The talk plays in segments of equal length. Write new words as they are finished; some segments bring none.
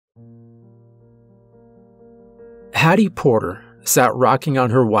Hattie Porter sat rocking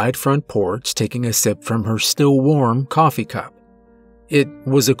on her wide front porch taking a sip from her still warm coffee cup. It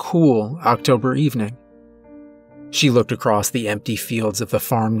was a cool October evening. She looked across the empty fields of the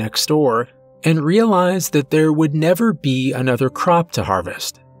farm next door and realized that there would never be another crop to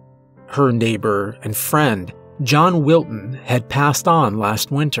harvest. Her neighbor and friend, John Wilton, had passed on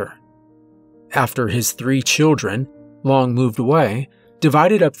last winter. After his 3 children, long moved away,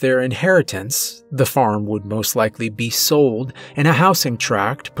 divided up their inheritance, the farm would most likely be sold and a housing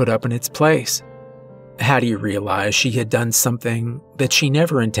tract put up in its place. Hattie realized she had done something that she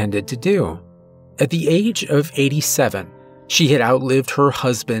never intended to do. At the age of 87, she had outlived her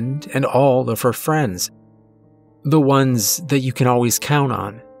husband and all of her friends. The ones that you can always count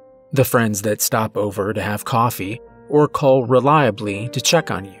on. The friends that stop over to have coffee or call reliably to check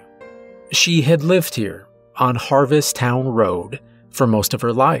on you. She had lived here on Harvest Town Road for most of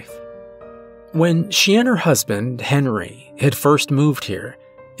her life. When she and her husband, Henry, had first moved here,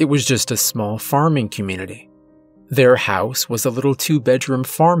 it was just a small farming community. Their house was a little 2-bedroom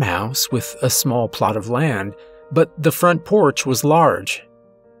farmhouse with a small plot of land, but the front porch was large.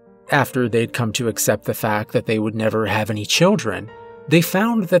 After they'd come to accept the fact that they would never have any children, they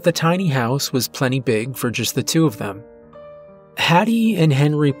found that the tiny house was plenty big for just the 2 of them. Hattie and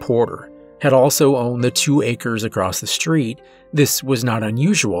Henry Porter had also owned the 2 acres across the street. This was not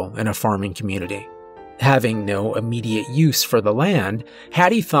unusual in a farming community. Having no immediate use for the land,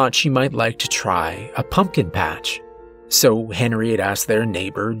 Hattie thought she might like to try a pumpkin patch. So Henry had asked their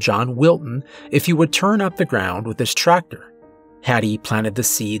neighbor, John Wilton, if he would turn up the ground with his tractor. Hattie planted the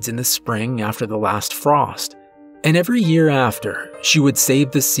seeds in the spring after the last frost, and every year after, she would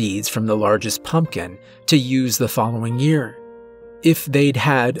save the seeds from the largest pumpkin to use the following year. If they'd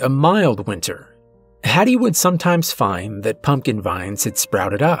had a mild winter, Hattie would sometimes find that pumpkin vines had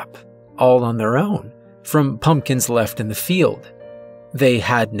sprouted up, all on their own, from pumpkins left in the field. They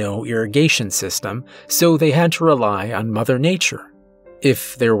had no irrigation system, so they had to rely on Mother Nature.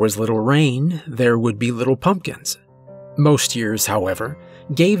 If there was little rain, there would be little pumpkins. Most years, however,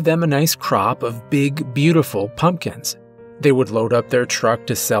 gave them a nice crop of big, beautiful pumpkins. They would load up their truck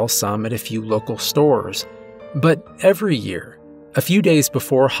to sell some at a few local stores. But every year, a few days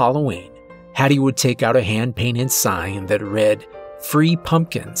before Halloween, Hattie would take out a hand-painted sign that read, "Free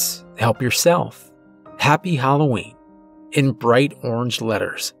pumpkins, help yourself. Happy Halloween," in bright orange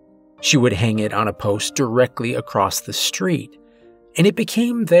letters. She would hang it on a post directly across the street, and it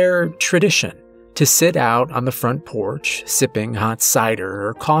became their tradition to sit out on the front porch, sipping hot cider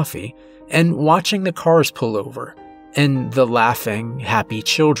or coffee, and watching the cars pull over, and the laughing, happy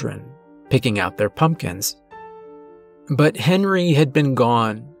children picking out their pumpkins. But Henry had been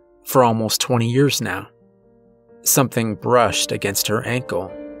gone for almost 20 years now. Something brushed against her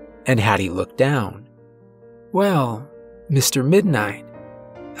ankle, and Hattie looked down. "Well, Mr. Midnight,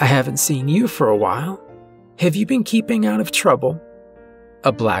 I haven't seen you for a while. Have you been keeping out of trouble?"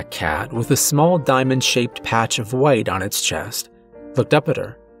 A black cat with a small diamond-shaped patch of white on its chest looked up at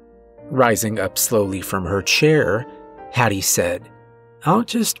her. Rising up slowly from her chair, Hattie said, "I'll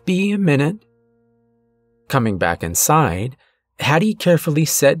just be a minute." Coming back inside, Hattie carefully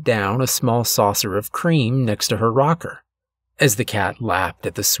set down a small saucer of cream next to her rocker. As the cat lapped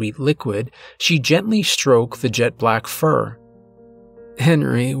at the sweet liquid, she gently stroked the jet-black fur.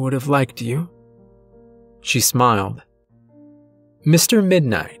 "Henry would have liked you." She smiled. Mr.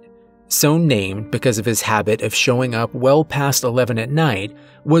 Midnight, so named because of his habit of showing up well past 11 at night,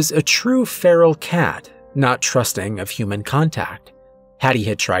 was a true feral cat, not trusting of human contact. Hattie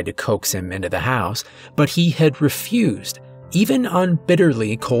had tried to coax him into the house, but he had refused, even on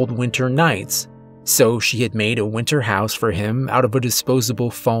bitterly cold winter nights. So she had made a winter house for him out of a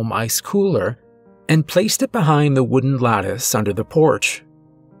disposable foam ice cooler and placed it behind the wooden lattice under the porch.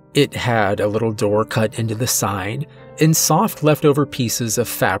 It had a little door cut into the side and soft leftover pieces of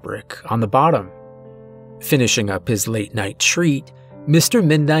fabric on the bottom. Finishing up his late-night treat, Mr.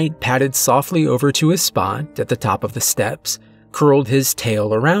 Midnight padded softly over to his spot at the top of the steps, curled his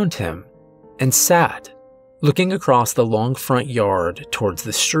tail around him, and sat, looking across the long front yard towards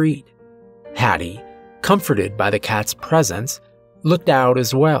the street. Hattie, comforted by the cat's presence, looked out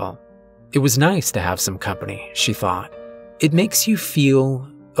as well. It was nice to have some company, she thought. It makes you feel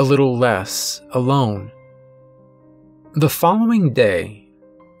a little less alone. The following day,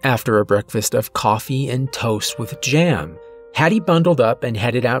 after a breakfast of coffee and toast with jam, Hattie bundled up and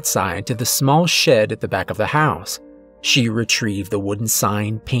headed outside to the small shed at the back of the house. She retrieved the wooden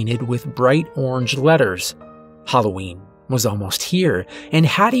sign painted with bright orange letters. Halloween was almost here, and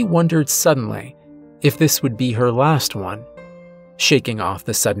Hattie wondered suddenly if this would be her last one. Shaking off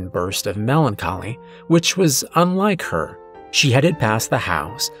the sudden burst of melancholy, which was unlike her, she headed past the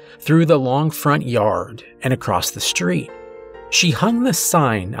house, through the long front yard, and across the street. She hung the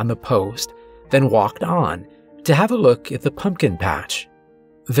sign on the post, then walked on to have a look at the pumpkin patch.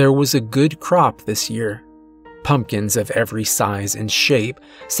 There was a good crop this year. Pumpkins of every size and shape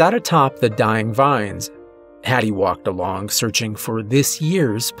sat atop the dying vines. Hattie walked along searching for this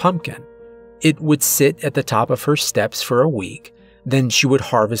year's pumpkin. It would sit at the top of her steps for a week, then she would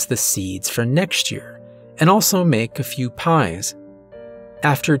harvest the seeds for next year, and also make a few pies.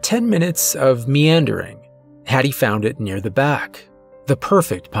 After 10 minutes of meandering, Hattie found it near the back, the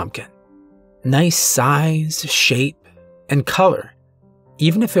perfect pumpkin. Nice size, shape, and color,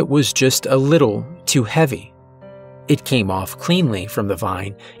 even if it was just a little too heavy. It came off cleanly from the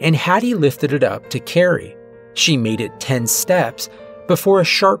vine, and Hattie lifted it up to carry. She made it 10 steps before a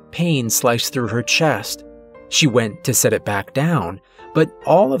sharp pain sliced through her chest. She went to set it back down, but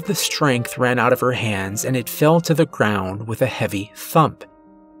all of the strength ran out of her hands and it fell to the ground with a heavy thump.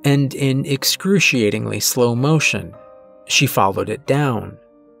 And in excruciatingly slow motion, she followed it down.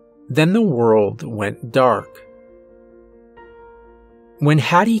 Then the world went dark. When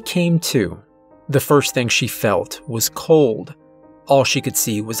Hattie came to, the first thing she felt was cold. All she could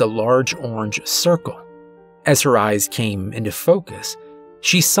see was a large orange circle. As her eyes came into focus,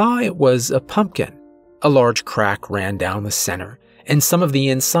 she saw it was a pumpkin. A large crack ran down the center, and some of the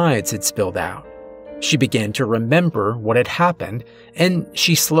insides had spilled out. She began to remember what had happened, and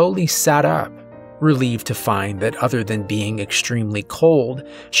she slowly sat up, relieved to find that other than being extremely cold,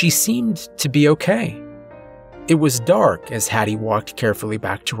 she seemed to be okay. It was dark as Hattie walked carefully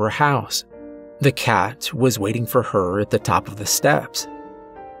back to her house. The cat was waiting for her at the top of the steps.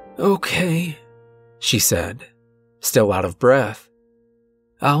 "Okay," she said, still out of breath.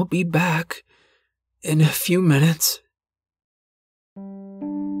 "I'll be back in a few minutes."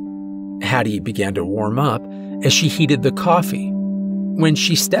 Hattie began to warm up as she heated the coffee. When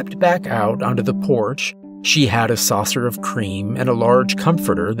she stepped back out onto the porch, she had a saucer of cream and a large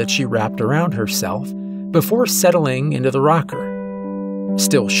comforter that she wrapped around herself before settling into the rocker.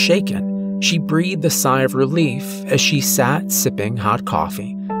 Still shaken, she breathed a sigh of relief as she sat sipping hot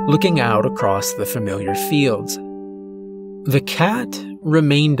coffee, looking out across the familiar fields. The cat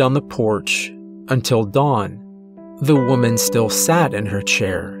remained on the porch until dawn. The woman still sat in her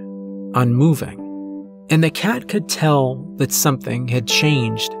chair, unmoving, and the cat could tell that something had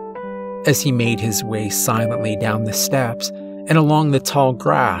changed. As he made his way silently down the steps and along the tall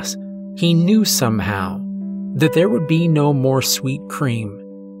grass, he knew somehow that there would be no more sweet cream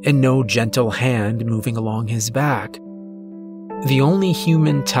and no gentle hand moving along his back, the only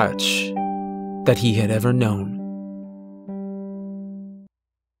human touch that he had ever known.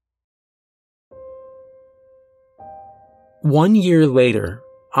 One year later,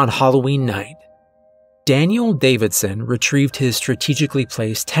 on Halloween night, Daniel Davidson retrieved his strategically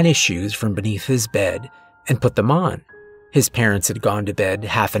placed tennis shoes from beneath his bed and put them on. His parents had gone to bed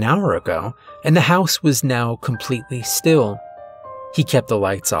half an hour ago, and the house was now completely still. He kept the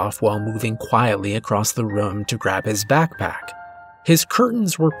lights off while moving quietly across the room to grab his backpack. His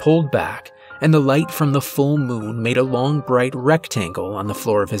curtains were pulled back, and the light from the full moon made a long, bright rectangle on the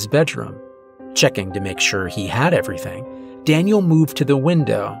floor of his bedroom. Checking to make sure he had everything, Daniel moved to the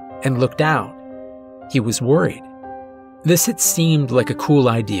window and looked out. He was worried. This had seemed like a cool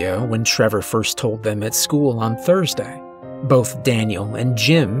idea when Trevor first told them at school on Thursday. Both Daniel and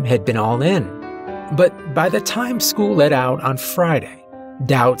Jim had been all in. But by the time school let out on Friday,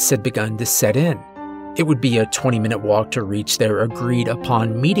 doubts had begun to set in. It would be a 20-minute walk to reach their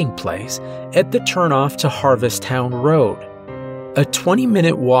agreed-upon meeting place at the turnoff to Harvest Town Road. A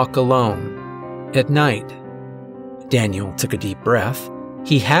 20-minute walk alone, at night. Daniel took a deep breath.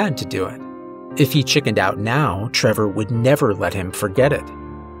 He had to do it. If he chickened out now, Trevor would never let him forget it.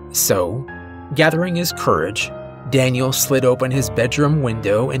 So, gathering his courage, Daniel slid open his bedroom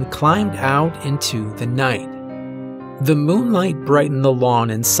window and climbed out into the night. The moonlight brightened the lawn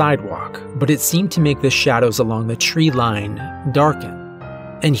and sidewalk, but it seemed to make the shadows along the tree line darken,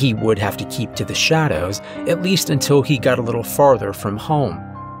 and he would have to keep to the shadows, at least until he got a little farther from home.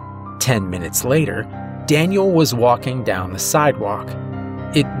 10 minutes later, Daniel was walking down the sidewalk.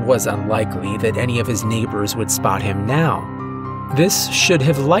 It was unlikely that any of his neighbors would spot him now. This should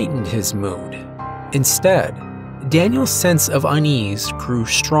have lightened his mood. Instead, Daniel's sense of unease grew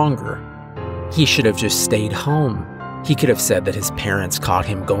stronger. He should have just stayed home. He could have said that his parents caught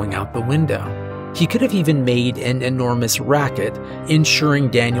him going out the window. He could have even made an enormous racket, ensuring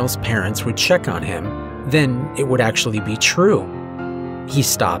Daniel's parents would check on him. Then it would actually be true. He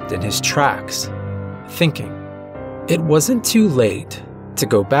stopped in his tracks, thinking. It wasn't too late to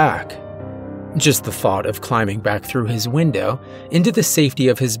go back. Just the thought of climbing back through his window into the safety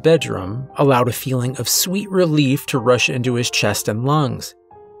of his bedroom allowed a feeling of sweet relief to rush into his chest and lungs.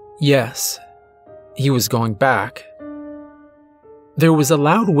 Yes, he was going back. There was a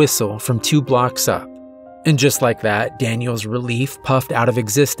loud whistle from 2 blocks up, and just like that, Daniel's relief puffed out of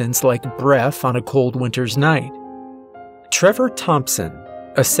existence like breath on a cold winter's night. Trevor Thompson,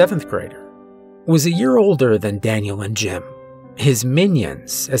 a 7th grader, was a year older than Daniel and Jim, his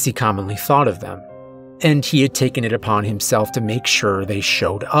minions, as he commonly thought of them, and he had taken it upon himself to make sure they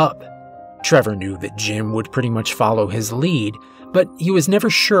showed up. Trevor knew that Jim would pretty much follow his lead, but he was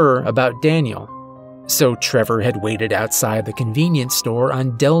never sure about Daniel. So Trevor had waited outside the convenience store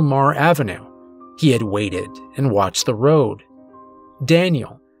on Del Mar Avenue. He had waited and watched the road.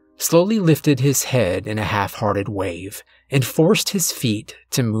 Daniel slowly lifted his head in a half-hearted wave and forced his feet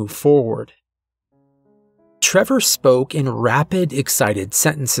to move forward. Trevor spoke in rapid, excited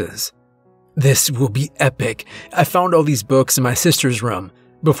sentences. "This will be epic. I found all these books in my sister's room.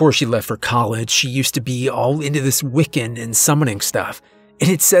 Before she left for college, she used to be all into this Wiccan and summoning stuff, and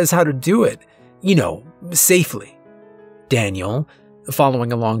it says how to do it. You know, safely." Daniel,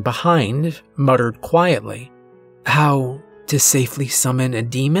 following along behind, muttered quietly, "How to safely summon a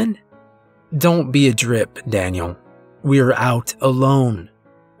demon?" "Don't be a drip, Daniel. We're out alone.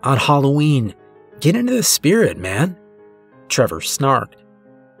 On Halloween. Get into the spirit, man," Trevor snarked.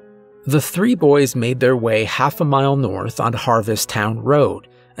 The 3 boys made their way half a mile north on Harvest Town Road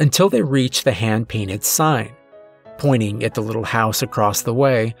until they reached the hand-painted sign. Pointing at the little house across the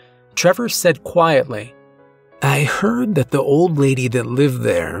way, Trevor said quietly, "I heard that the old lady that lived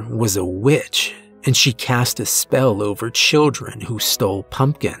there was a witch, and she cast a spell over children who stole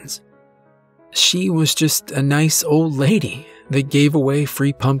pumpkins. She was just a nice old lady that gave away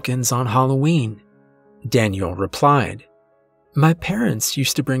free pumpkins on Halloween," Daniel replied. "My parents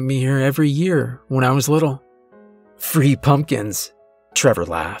used to bring me here every year when I was little." "Free pumpkins," Trevor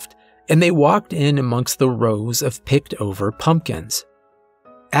laughed, and they walked in amongst the rows of picked-over pumpkins.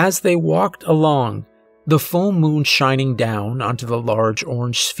 As they walked along, the full moon shining down onto the large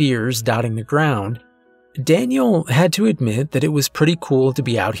orange spheres dotting the ground, Daniel had to admit that it was pretty cool to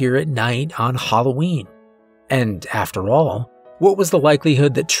be out here at night on Halloween. And after all, what was the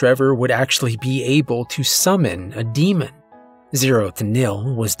likelihood that Trevor would actually be able to summon a demon?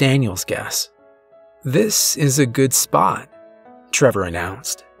 0-0 was Daniel's guess. "This is a good spot," Trevor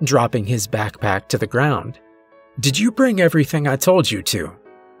announced, dropping his backpack to the ground. "Did you bring everything I told you to?"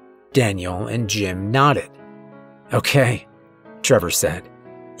 Daniel and Jim nodded. "Okay," Trevor said.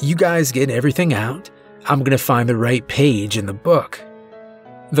 "You guys get everything out. I'm going to find the right page in the book."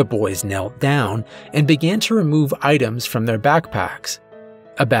 The boys knelt down and began to remove items from their backpacks.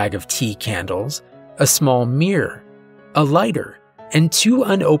 A bag of tea candles, a small mirror, a lighter, and 2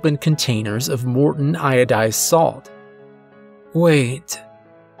 unopened containers of Morton iodized salt. "Wait,"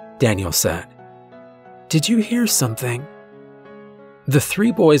 Daniel said. "Did you hear something?" The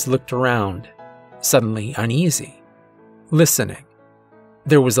 3 boys looked around, suddenly uneasy, listening.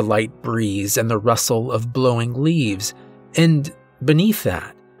 There was a light breeze and the rustle of blowing leaves, and beneath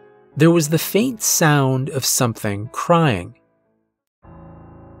that, there was the faint sound of something crying.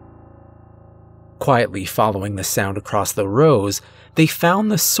 Quietly following the sound across the rows, they found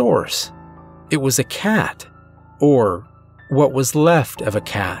the source. It was a cat, or what was left of a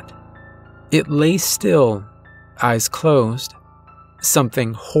cat. It lay still, eyes closed.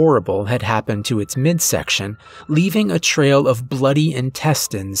 Something horrible had happened to its midsection, leaving a trail of bloody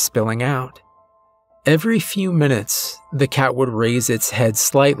intestines spilling out. Every few minutes, the cat would raise its head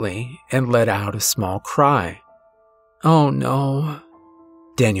slightly and let out a small cry. "Oh no,"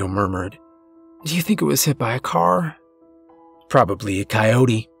 Daniel murmured. "Do you think it was hit by a car?" "Probably a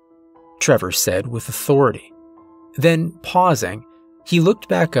coyote," Trevor said with authority. Then, pausing, he looked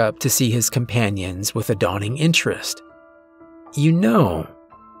back up to see his companions with a dawning interest. "You know,"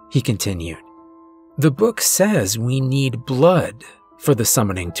 he continued, "the book says we need blood for the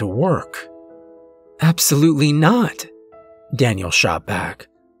summoning to work." "Absolutely not," Daniel shot back.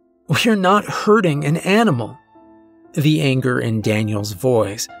 "We're not hurting an animal." The anger in Daniel's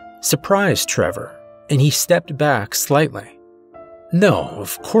voice surprised Trevor, and he stepped back slightly. "No,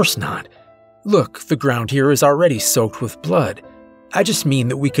 of course not. Look, the ground here is already soaked with blood. I just mean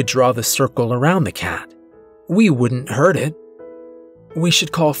that we could draw the circle around the cat. We wouldn't hurt it." "We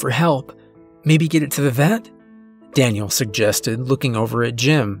should call for help. Maybe get it to the vet?" Daniel suggested, looking over at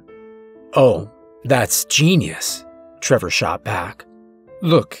Jim. "Oh, that's genius," Trevor shot back.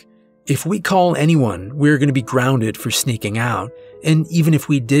 "Look, if we call anyone, we're going to be grounded for sneaking out, and even if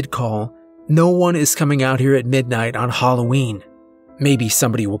we did call, No one is coming out here at midnight on Halloween. Maybe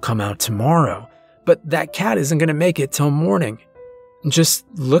somebody will come out tomorrow, but that cat isn't going to make it till morning. Just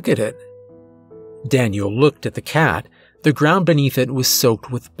look at it." Daniel looked at the cat. The ground beneath it was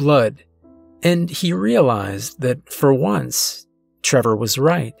soaked with blood, and he realized that for once, Trevor was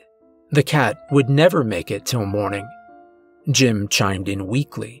right. The cat would never make it till morning. Jim chimed in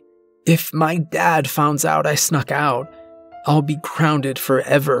weakly. "If my dad finds out I snuck out, I'll be grounded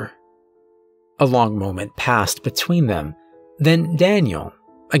forever." A long moment passed between them. Then Daniel,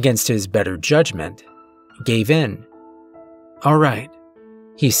 against his better judgment, gave in. "All right,"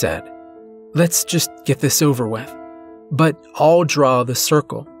 he said. "Let's just get this over with. But I'll draw the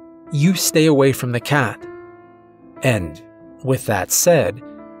circle. You stay away from the cat." And with that said,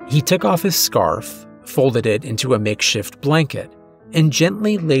 he took off his scarf, folded it into a makeshift blanket, and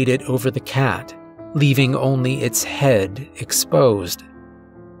gently laid it over the cat, leaving only its head exposed.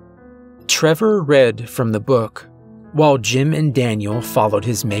 Trevor read from the book, while Jim and Daniel followed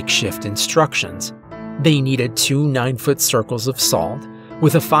his makeshift instructions. They needed 2 9-foot circles of salt,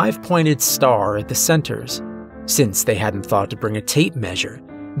 with a 5-pointed star at the centers. Since they hadn't thought to bring a tape measure,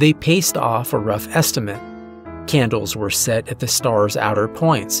 they paced off a rough estimate. Candles were set at the star's outer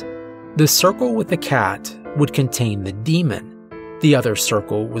points. The circle with the cat would contain the demon. The other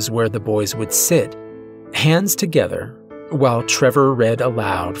circle was where the boys would sit, hands together, while Trevor read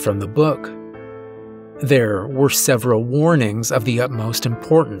aloud from the book. There were several warnings of the utmost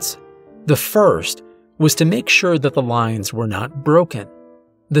importance. The first was to make sure that the lines were not broken.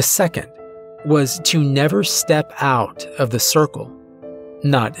 The second was to never step out of the circle.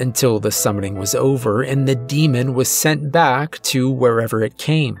 Not until the summoning was over and the demon was sent back to wherever it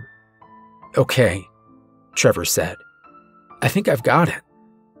came. "Okay," Trevor said. "I think I've got it.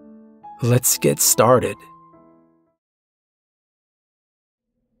 Let's get started."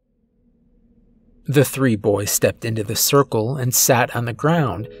 The 3 boys stepped into the circle and sat on the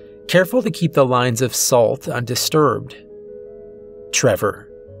ground, careful to keep the lines of salt undisturbed. Trevor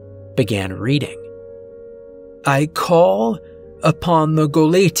began reading. "I call upon the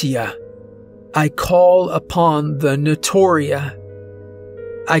Golatia. I call upon the Notoria.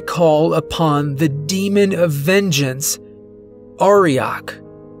 I call upon the demon of vengeance, Ariok.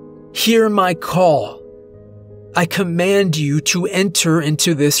 Hear my call. I command you to enter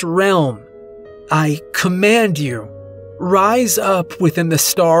into this realm. I command you, rise up within the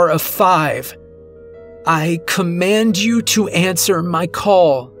star of 5. I command you to answer my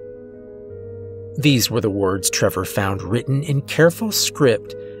call." These were the words Trevor found written in careful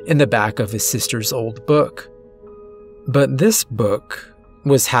script in the back of his sister's old book. But this book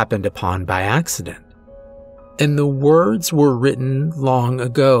was happened upon by accident, and the words were written long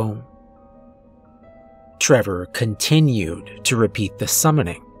ago. Trevor continued to repeat the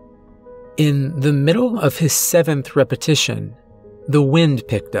summoning. In the middle of his 7th repetition, the wind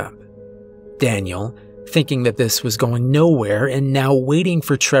picked up. Daniel, thinking that this was going nowhere and now waiting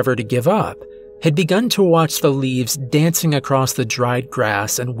for Trevor to give up, had begun to watch the leaves dancing across the dried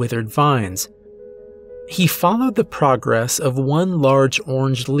grass and withered vines. He followed the progress of one large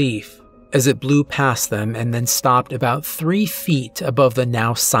orange leaf as it blew past them and then stopped about 3 feet above the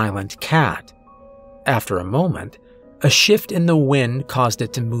now silent cat. After a moment, a shift in the wind caused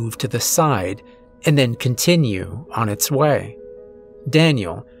it to move to the side and then continue on its way.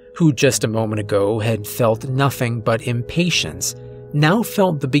 Daniel, who just a moment ago had felt nothing but impatience, now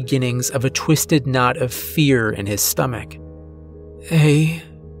felt the beginnings of a twisted knot of fear in his stomach. "Hey,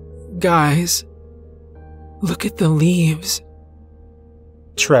 guys, look at the leaves."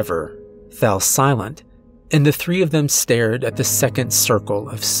 Trevor fell silent, and the 3 of them stared at the second circle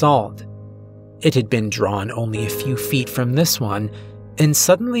of salt. It had been drawn only a few feet from this one, and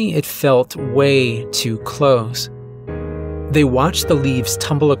suddenly it felt way too close. They watched the leaves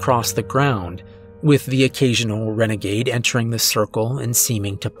tumble across the ground, with the occasional renegade entering the circle and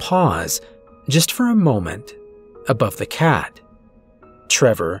seeming to pause, just for a moment, above the cat.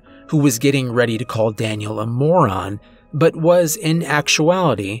 Trevor, who was getting ready to call Daniel a moron, but was in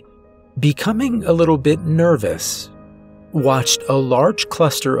actuality becoming a little bit nervous, watched a large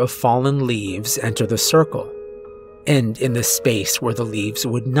cluster of fallen leaves enter the circle, and in the space where the leaves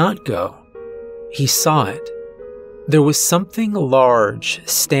would not go, he saw it. There was something large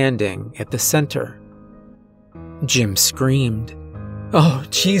standing at the center. Jim screamed, "Oh,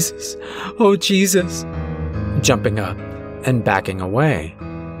 Jesus! Oh, Jesus!" jumping up and backing away.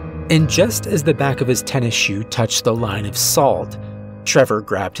 And just as the back of his tennis shoe touched the line of salt, Trevor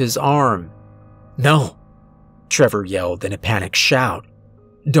grabbed his arm. "No!" Trevor yelled in a panicked shout.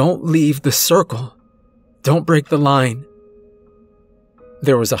 "Don't leave the circle. Don't break the line."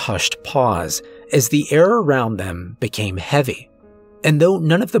 There was a hushed pause as the air around them became heavy, and though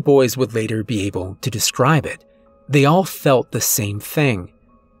none of the boys would later be able to describe it, they all felt the same thing.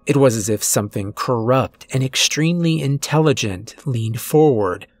 It was as if something corrupt and extremely intelligent leaned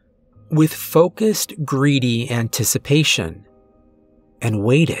forward, with focused, greedy anticipation, and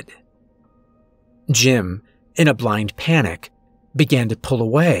waited. Jim, in a blind panic, began to pull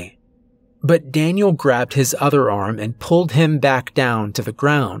away, but Daniel grabbed his other arm and pulled him back down to the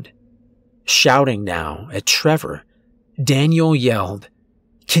ground. Shouting now at Trevor, Daniel yelled,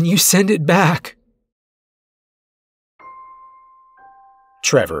 "Can you send it back?"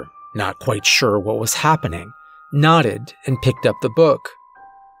 Trevor, not quite sure what was happening, nodded and picked up the book.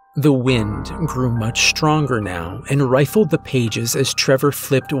 The wind grew much stronger now and rifled the pages as Trevor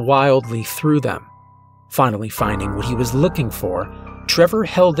flipped wildly through them. Finally finding what he was looking for, Trevor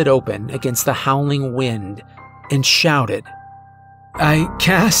held it open against the howling wind and shouted, "I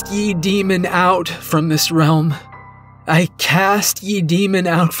cast ye demon out from this realm. I cast ye demon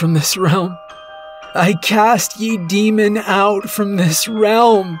out from this realm. I cast ye demon out from this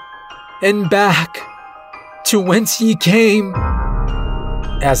realm, and back to whence ye came."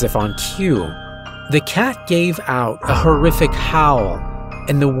 As if on cue, the cat gave out a horrific howl,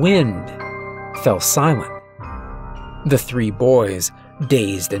 and the wind fell silent. The three boys,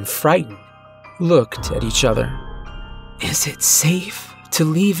 dazed and frightened, looked at each other. "Is it safe to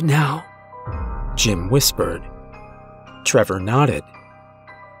leave now?" Jim whispered. Trevor nodded.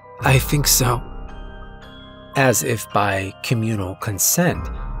 "I think so." As if by communal consent,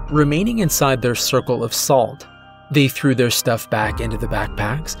 remaining inside their circle of salt, they threw their stuff back into the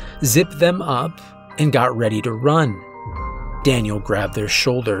backpacks, zipped them up, and got ready to run. Daniel grabbed their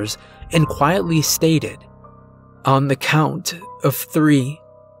shoulders and quietly stated, "On the count of 3.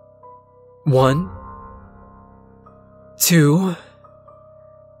 1, 2,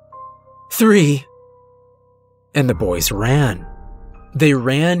 3. And the boys ran. They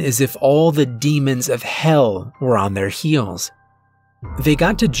ran as if all the demons of hell were on their heels. They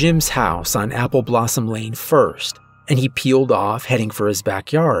got to Jim's house on Apple Blossom Lane first, and he peeled off heading for his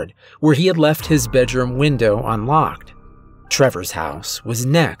backyard, where he had left his bedroom window unlocked. Trevor's house was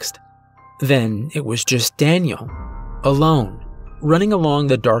next. Then it was just Daniel, alone, running along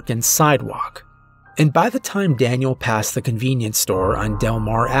the darkened sidewalk. And by the time Daniel passed the convenience store on Del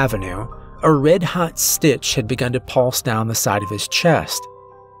Mar Avenue, a red-hot stitch had begun to pulse down the side of his chest.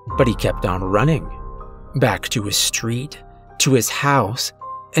 But he kept on running, back to his street, to his house,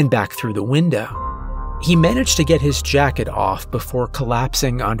 and back through the window. He managed to get his jacket off before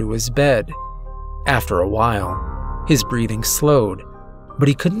collapsing onto his bed. After a while, his breathing slowed, but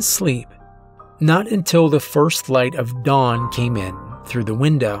he couldn't sleep. Not until the first light of dawn came in through the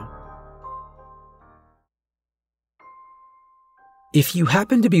window. If you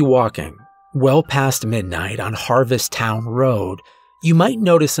happen to be walking well past midnight on Harvest Town Road, you might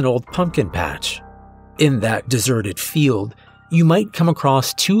notice an old pumpkin patch. In that deserted field, you might come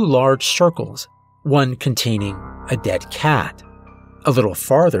across 2 large circles, one containing a dead cat. A little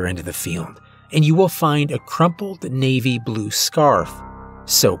farther into the field, and you will find a crumpled navy blue scarf,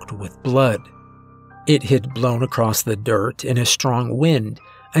 soaked with blood. It had blown across the dirt in a strong wind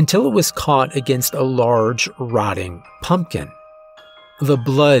until it was caught against a large, rotting pumpkin. The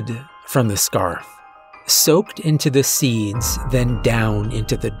blood from the scarf soaked into the seeds, then down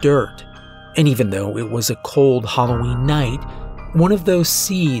into the dirt. And even though it was a cold Halloween night, one of those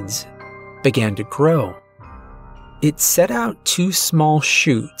seeds began to grow. It set out 2 small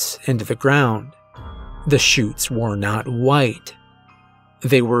shoots into the ground. The shoots were not white.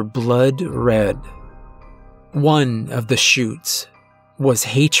 They were blood red. One of the shoots was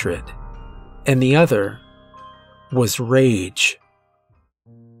hatred, and the other was rage.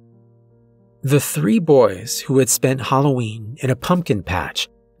 The 3 boys who had spent Halloween in a pumpkin patch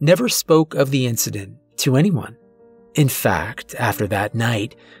never spoke of the incident to anyone. In fact, after that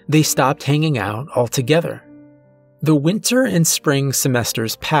night, they stopped hanging out altogether. The winter and spring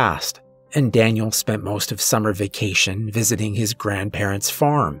semesters passed, and Daniel spent most of summer vacation visiting his grandparents'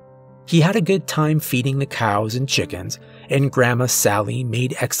 farm. He had a good time feeding the cows and chickens, and Grandma Sally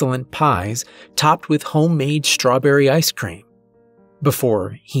made excellent pies topped with homemade strawberry ice cream.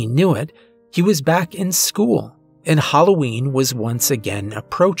 Before he knew it, he was back in school, and Halloween was once again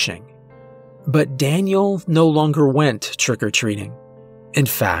approaching. But Daniel no longer went trick-or-treating. In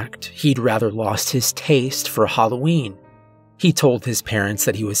fact, he'd rather lost his taste for Halloween. He told his parents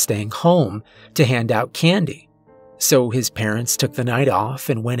that he was staying home to hand out candy. So his parents took the night off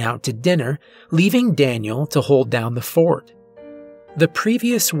and went out to dinner, leaving Daniel to hold down the fort. The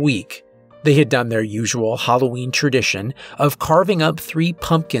previous week, They had done their usual Halloween tradition of carving up 3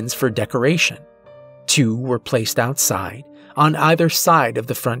 pumpkins for decoration. 2 were placed outside, on either side of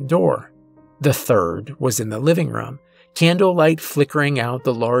the front door. The third was in the living room, candlelight flickering out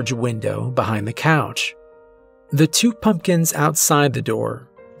the large window behind the couch. The 2 pumpkins outside the door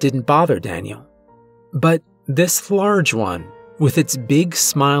didn't bother Daniel. But this large one, with its big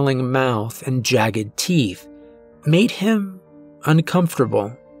smiling mouth and jagged teeth, made him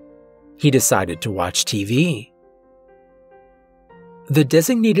uncomfortable. He decided to watch TV. The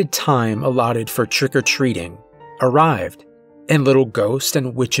designated time allotted for trick-or-treating arrived, and little ghosts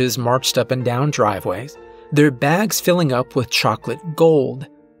and witches marched up and down driveways, their bags filling up with chocolate gold,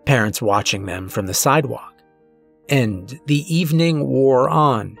 parents watching them from the sidewalk. And the evening wore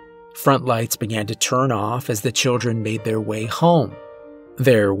on. Front lights began to turn off as the children made their way home.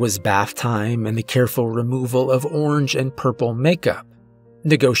 There was bath time and the careful removal of orange and purple makeup.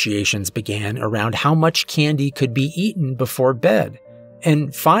 Negotiations began around how much candy could be eaten before bed,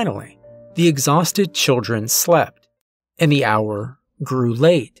 and finally, the exhausted children slept, and the hour grew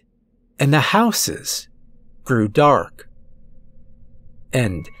late, and the houses grew dark.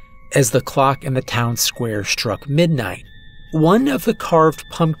 And as the clock in the town square struck midnight, one of the carved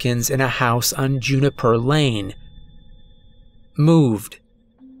pumpkins in a house on Juniper Lane moved,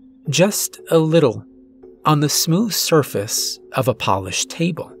 just a little, on the smooth surface of a polished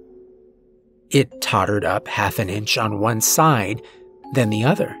table. It tottered up half an inch on one side, then the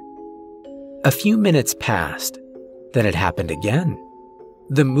other. A few minutes passed, then it happened again.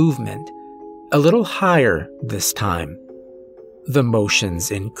 The movement, a little higher this time. The motions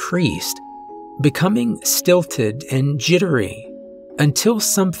increased, becoming stilted and jittery, until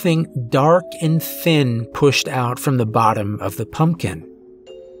something dark and thin pushed out from the bottom of the pumpkin.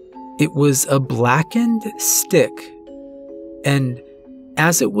 It was a blackened stick, and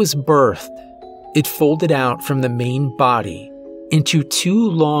as it was birthed, it folded out from the main body into 2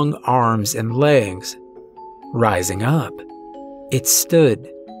 long arms and legs. Rising up, it stood,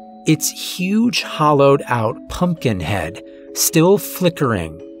 its huge hollowed-out pumpkin head still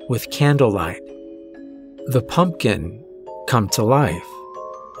flickering with candlelight. The pumpkin, come to life,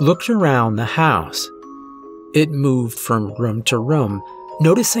 looked around the house. It moved from room to room,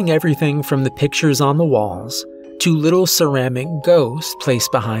 noticing everything from the pictures on the walls to little ceramic ghosts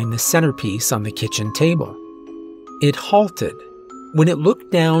placed behind the centerpiece on the kitchen table. It halted when it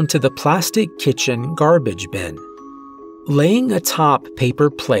looked down to the plastic kitchen garbage bin. Laying atop paper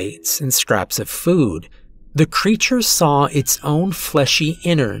plates and scraps of food, the creature saw its own fleshy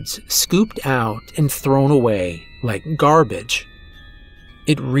innards scooped out and thrown away like garbage.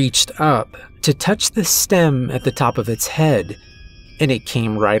 It reached up to touch the stem at the top of its head, and it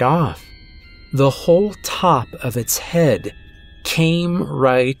came right off. The whole top of its head came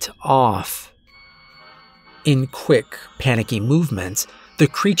right off. In quick, panicky movements, the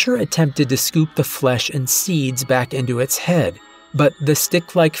creature attempted to scoop the flesh and seeds back into its head, but the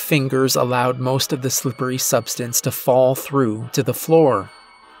stick-like fingers allowed most of the slippery substance to fall through to the floor.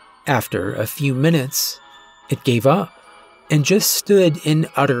 After a few minutes, it gave up and just stood in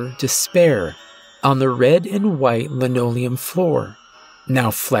utter despair on the red and white linoleum floor, now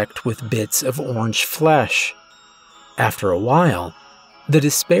flecked with bits of orange flesh. After a while, the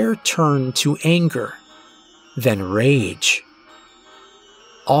despair turned to anger, then rage.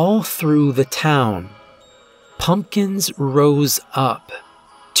 All through the town, pumpkins rose up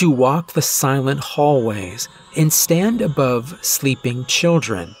to walk the silent hallways and stand above sleeping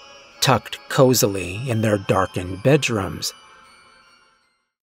children, tucked cozily in their darkened bedrooms.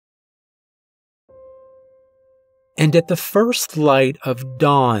 And at the first light of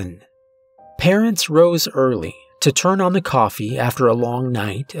dawn, parents rose early to turn on the coffee after a long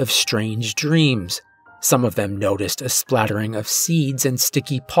night of strange dreams. Some of them noticed a splattering of seeds and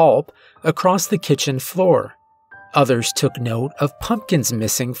sticky pulp across the kitchen floor. Others took note of pumpkins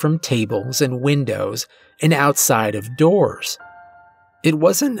missing from tables and windows and outside of doors. It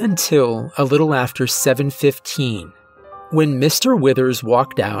wasn't until a little after 7:15, when Mr. Withers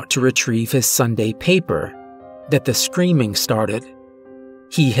walked out to retrieve his Sunday paper, that the screaming started.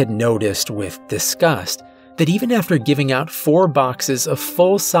 He had noticed with disgust that even after giving out 4 boxes of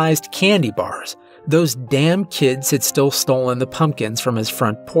full-sized candy bars, those damn kids had still stolen the pumpkins from his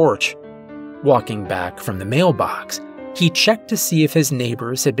front porch. Walking back from the mailbox, he checked to see if his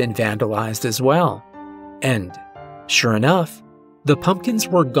neighbors had been vandalized as well. And, sure enough, the pumpkins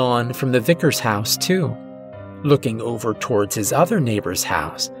were gone from the vicar's house too. Looking over towards his other neighbor's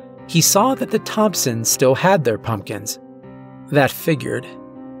house, he saw that the Thompsons still had their pumpkins. That figured.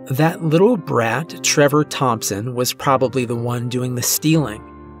 That little brat, Trevor Thompson, was probably the one doing the stealing.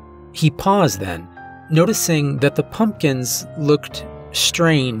 He paused then, noticing that the pumpkins looked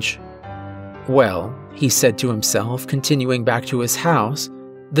strange. Well, he said to himself, continuing back to his house,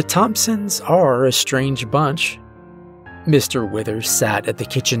 the Thompsons are a strange bunch. Mr. Withers sat at the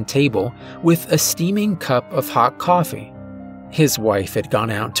kitchen table with a steaming cup of hot coffee. His wife had gone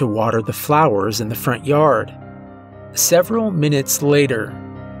out to water the flowers in the front yard. Several minutes later,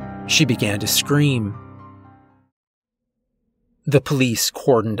 she began to scream. The police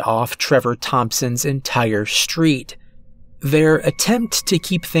cordoned off Trevor Thompson's entire street. Their attempt to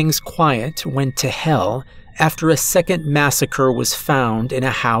keep things quiet went to hell after a second massacre was found in a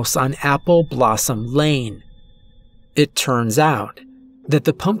house on Apple Blossom Lane. It turns out that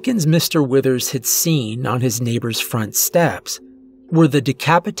the pumpkins Mr. Withers had seen on his neighbor's front steps were the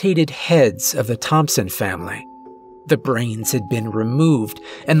decapitated heads of the Thompson family. The brains had been removed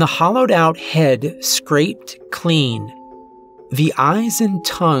and the hollowed-out head scraped clean. The eyes and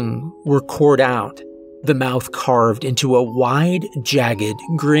tongue were cored out, the mouth carved into a wide, jagged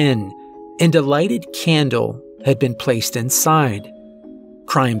grin, and a lighted candle had been placed inside.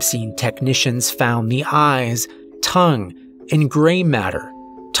 Crime scene technicians found the eyes, tongue, and gray matter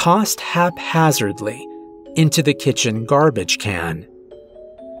tossed haphazardly into the kitchen garbage can.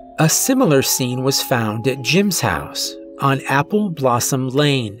 A similar scene was found at Jim's house on Apple Blossom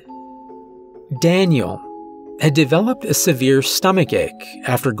Lane. Daniel had developed a severe stomachache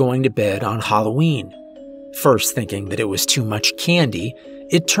after going to bed on Halloween. First thinking that it was too much candy,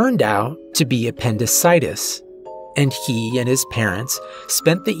 it turned out to be appendicitis, and he and his parents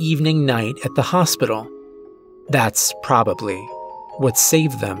spent the evening night at the hospital. That's probably what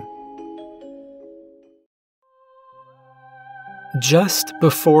saved them. Just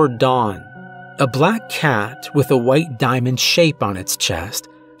before dawn, a black cat with a white diamond shape on its chest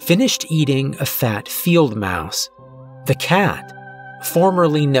finished eating a fat field mouse. The cat,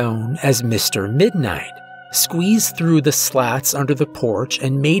 formerly known as Mr. Midnight, squeezed through the slats under the porch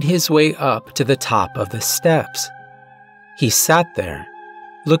and made his way up to the top of the steps. He sat there,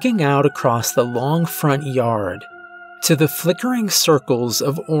 looking out across the long front yard to the flickering circles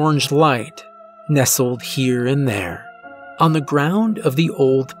of orange light nestled here and there on the ground of the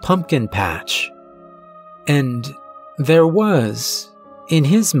old pumpkin patch. And there was, in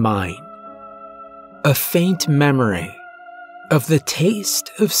his mind, a faint memory of the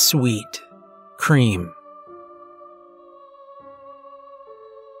taste of sweet cream.